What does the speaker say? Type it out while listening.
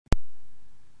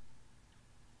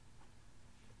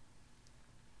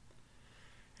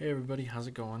Hey everybody, how's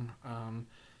it going?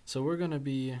 So we're going to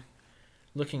be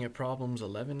looking at problems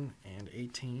 11 and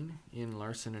 18 in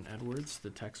Larson and Edwards, the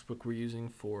textbook we're using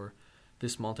for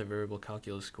this multivariable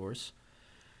calculus course.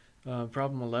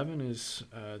 Problem 11 is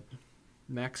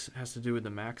has to do with the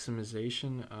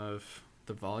maximization of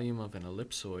the volume of an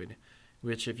ellipsoid,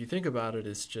 which, if you think about it,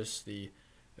 is just the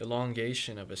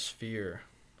elongation of a sphere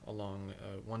along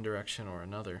one direction or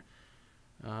another.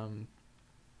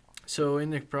 So in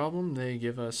the problem, they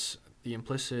give us the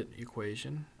implicit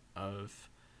equation of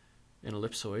an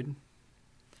ellipsoid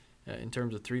in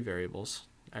terms of three variables,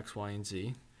 x, y, and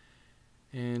z.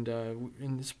 And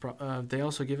in this they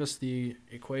also give us the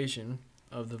equation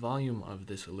of the volume of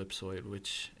this ellipsoid,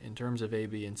 which in terms of a,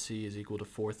 b, and c is equal to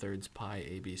 4/3 pi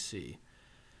abc.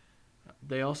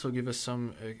 They also give us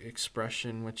some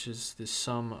expression, which is the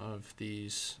sum of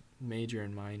these major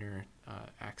and minor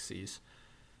axes.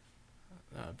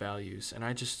 Values, and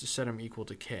I just set them equal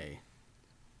to k,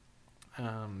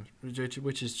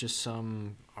 which is just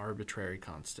some arbitrary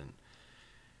constant.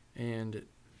 And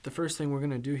the first thing we're going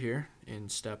to do here in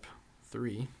step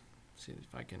 3, see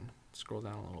if I can scroll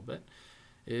down a little bit,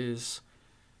 is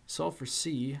solve for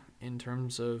c in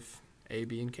terms of a,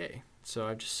 b, and k. So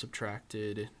I've just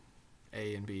subtracted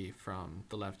a and b from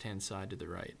the left-hand side to the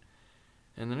right.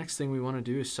 And the next thing we want to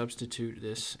do is substitute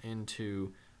this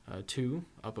into 2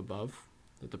 up above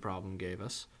that the problem gave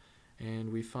us,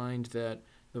 and we find that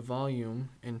the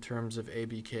volume in terms of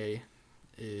ABK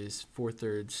is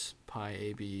 4/3 pi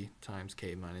AB times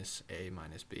K minus A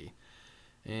minus B.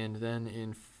 And then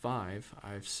in 5,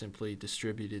 I've simply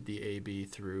distributed the AB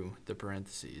through the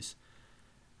parentheses.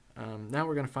 Now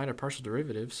we're going to find our partial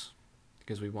derivatives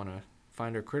because we want to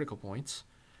find our critical points.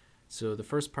 So the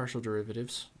first partial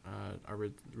derivatives are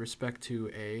with respect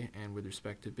to A and with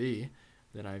respect to B,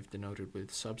 that I've denoted with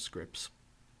subscripts,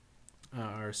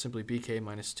 are simply bk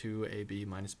minus 2ab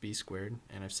minus b squared,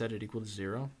 and I've set it equal to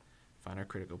 0, find our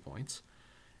critical points.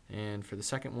 And for the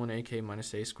second one, ak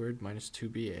minus a squared minus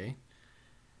 2ba,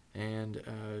 and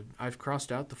I've crossed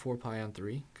out the 4 pi on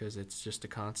 3 because it's just a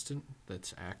constant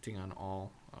that's acting on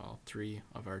all 3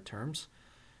 of our terms,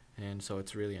 and so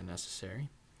it's really unnecessary.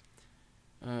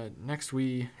 Next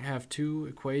we have 2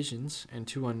 equations and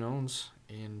 2 unknowns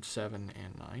in 7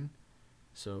 and 9,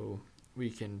 so we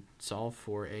can solve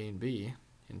for a and b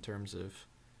in terms of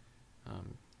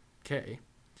k.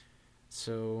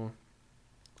 So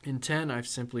in 10, I've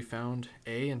simply found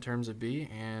a in terms of b,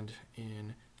 and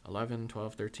in 11,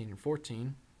 12, 13, and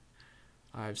 14,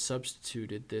 I've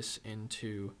substituted this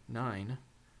into 9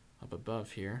 up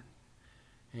above here,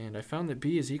 and I found that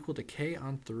b is equal to k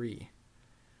on 3.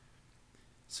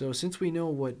 So since we know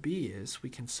what b is, we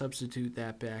can substitute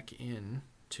that back in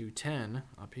to 10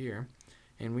 up here,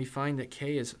 and we find that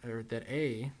that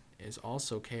a is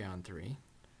also k on 3.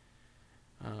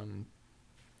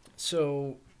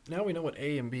 So now we know what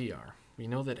a and b are. We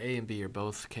know that a and b are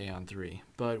both k on 3,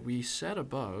 but we said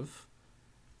above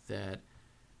that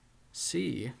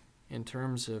c in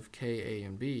terms of k, a,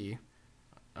 and b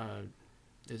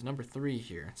is number 3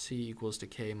 here. C equals to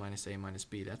k minus a minus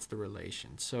b. That's the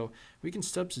relation. So we can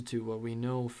substitute what we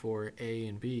know for a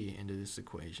and b into this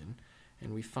equation,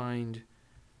 and we find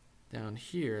down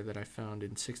here that I found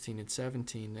in 16 and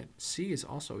 17 that c is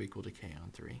also equal to k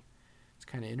on 3. It's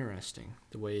kind of interesting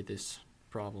the way this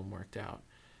problem worked out.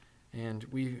 And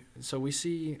we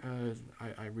see,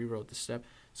 I rewrote the step,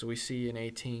 so we see in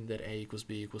 18 that a equals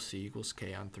b equals c equals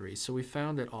k on 3. So we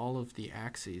found that all of the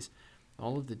axes,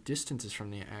 all of the distances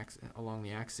from along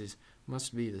the axes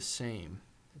must be the same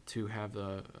to have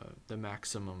the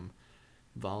maximum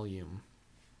volume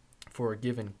for a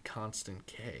given constant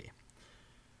k.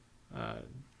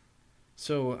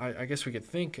 So I guess we could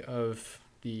think of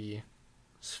the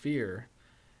sphere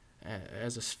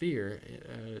as a special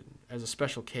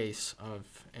case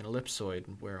of an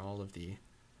ellipsoid where all of the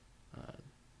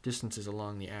distances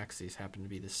along the axes happen to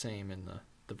be the same, and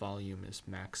the volume is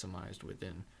maximized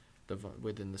within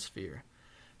the sphere.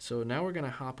 So now we're going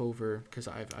to hop over, because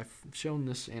I've shown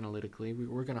this analytically,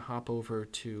 we're going to hop over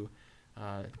to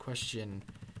question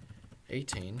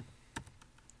 18.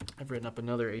 I've written up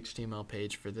another HTML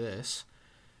page for this,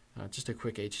 just a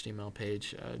quick HTML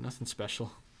page, nothing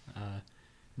special.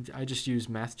 I just use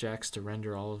MathJax to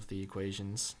render all of the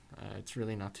equations. It's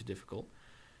really not too difficult.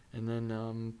 And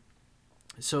then,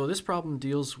 so this problem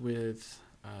deals with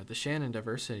the Shannon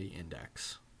diversity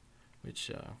index,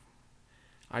 which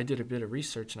I did a bit of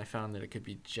research and I found that it could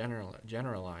be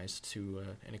generalized to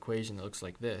an equation that looks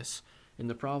like this. In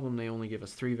the problem, they only give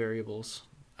us 3 variables.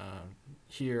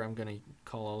 Here I'm going to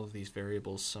call all of these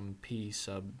variables some p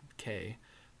sub k,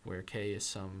 where k is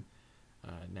some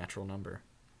natural number.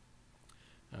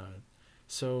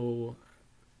 So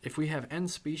if we have n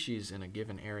species in a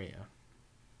given area,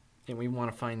 and we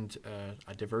want to find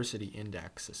a diversity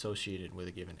index associated with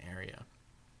a given area,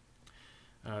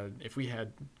 if we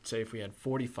had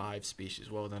 45 species,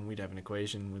 well, then we'd have an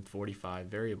equation with 45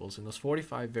 variables, and those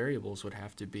 45 variables would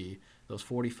have to be, those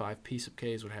 45 p sub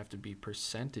k's would have to be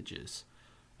percentages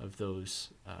of those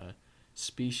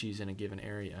species in a given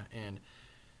area. And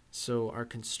so our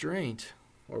constraint,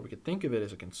 or we could think of it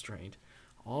as a constraint,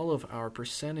 all of our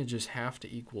percentages have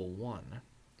to equal 1.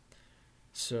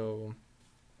 So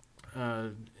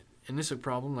in this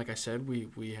problem, like I said,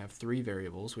 we have 3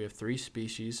 variables. We have 3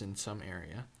 species in some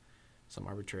area, some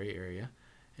arbitrary area.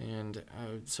 And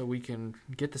so we can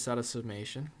get this out of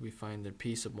summation. We find that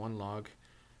p sub 1 log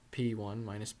p1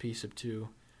 minus p sub 2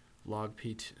 log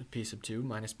p sub 2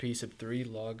 minus p sub 3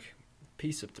 log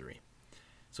p sub 3.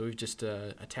 So we've just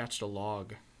attached a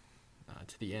log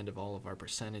to the end of all of our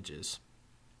percentages.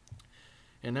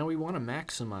 And now we want to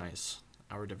maximize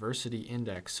our diversity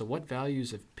index. So what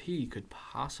values of p could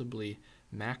possibly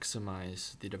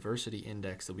maximize the diversity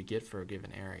index that we get for a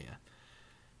given area?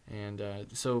 And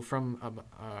so from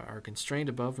our constraint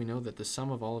above, we know that the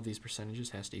sum of all of these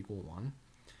percentages has to equal 1.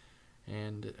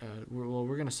 And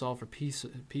we're going to solve for p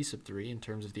sub 3 in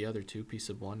terms of the other two, p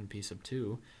sub 1 and p sub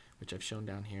 2, which I've shown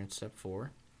down here in step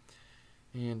 4.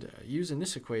 And using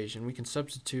this equation, we can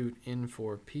substitute in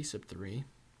for p sub 3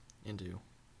 into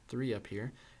 3 up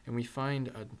here, and we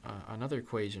find another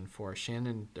equation for our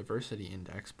Shannon diversity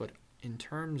index, but in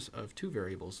terms of 2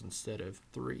 variables instead of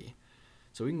 3.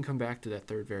 So we can come back to that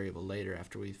third variable later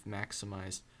after we've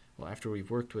maximized, well, after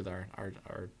we've worked with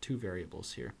our 2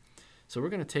 variables here. So we're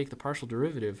going to take the partial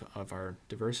derivative of our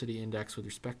diversity index with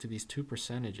respect to these 2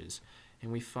 percentages,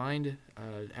 and we find,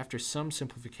 after some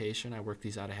simplification, I worked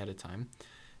these out ahead of time,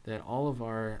 that all of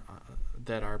our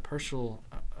partial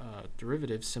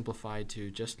derivatives simplified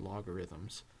to just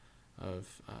logarithms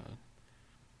of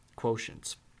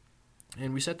quotients.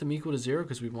 And we set them equal to 0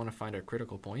 because we want to find our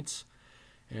critical points.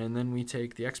 And then we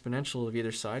take the exponential of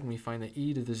either side, and we find that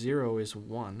e to the 0 is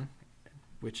 1,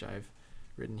 which I've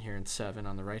written here in 7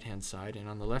 on the right-hand side. And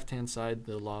on the left-hand side,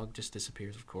 the log just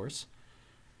disappears, of course.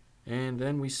 And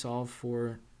then we solve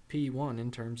for p1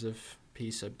 in terms of p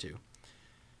sub 2.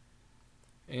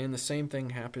 And the same thing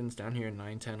happens down here in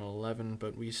 9, 10, and 11,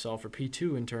 but we solve for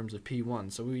p2 in terms of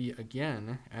p1. So we,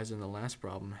 again, as in the last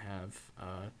problem, have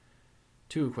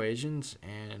 2 equations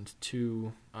and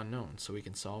 2 unknowns, so we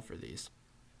can solve for these.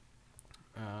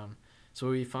 So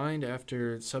we find,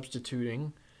 after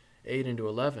substituting 8 into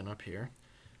 11 up here,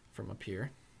 from up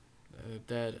here,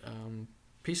 that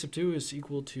p sub 2 is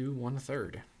equal to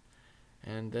 1/3.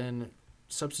 And then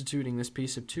substituting this p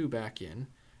sub 2 back in,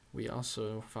 we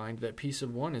also find that p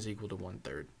sub 1 is equal to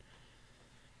 1/3.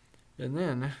 And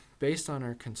then, based on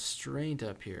our constraint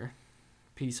up here,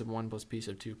 p sub 1 plus p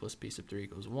sub 2 plus p sub 3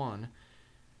 equals 1,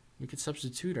 we could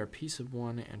substitute our p sub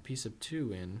 1 and p sub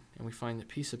 2 in, and we find that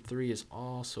p sub 3 is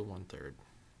also 1/3,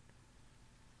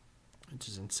 which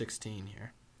is in 16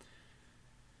 here.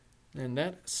 And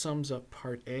that sums up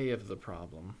part A of the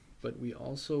problem, but we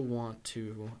also want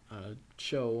to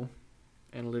show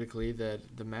analytically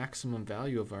that the maximum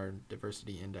value of our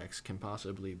diversity index can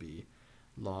possibly be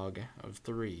log of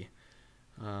 3.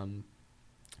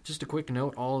 Just a quick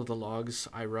note, all of the logs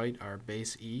I write are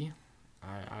base E.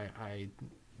 I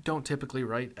don't typically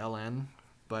write ln,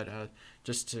 but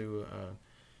just to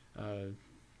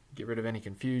get rid of any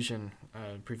confusion,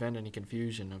 prevent any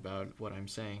confusion about what I'm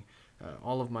saying,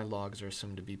 all of my logs are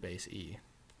assumed to be base E.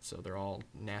 So they're all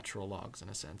natural logs in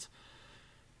a sense.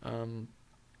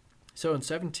 So in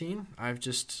 17, I've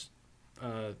just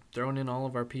thrown in all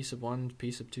of our p sub 1,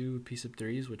 p sub 2, p sub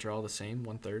 3s, which are all the same,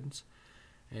 1/3.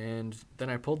 And then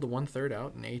I pulled the 1/3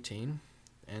 out in 18.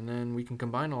 And then we can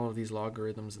combine all of these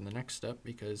logarithms in the next step,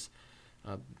 because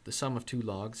the sum of 2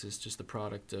 logs is just the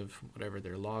product of whatever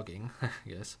they're logging, I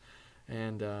guess.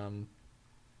 And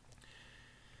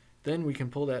then we can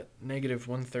pull that negative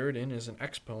 1/3 in as an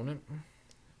exponent,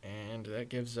 and that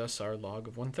gives us our log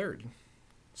of 1/3.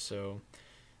 So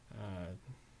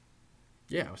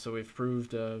yeah, so we've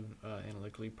proved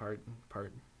analytically part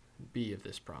B of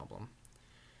this problem.